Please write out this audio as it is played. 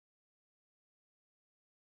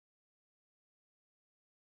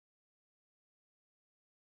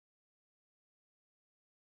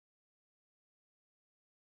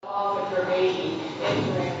off with her baby,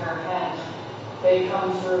 entering her hand. They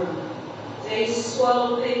come through. They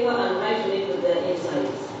swallow paper and write on it with their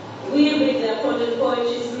insides. We read their printed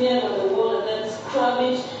poetry smeared on the wall and then scrub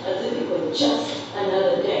it as if it were just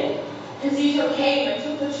another day. Kizito came and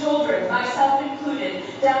took the children, myself included,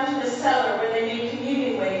 down to the cellar where they made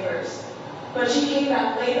communion wafers. But she came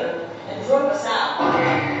back later and drove us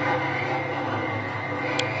out.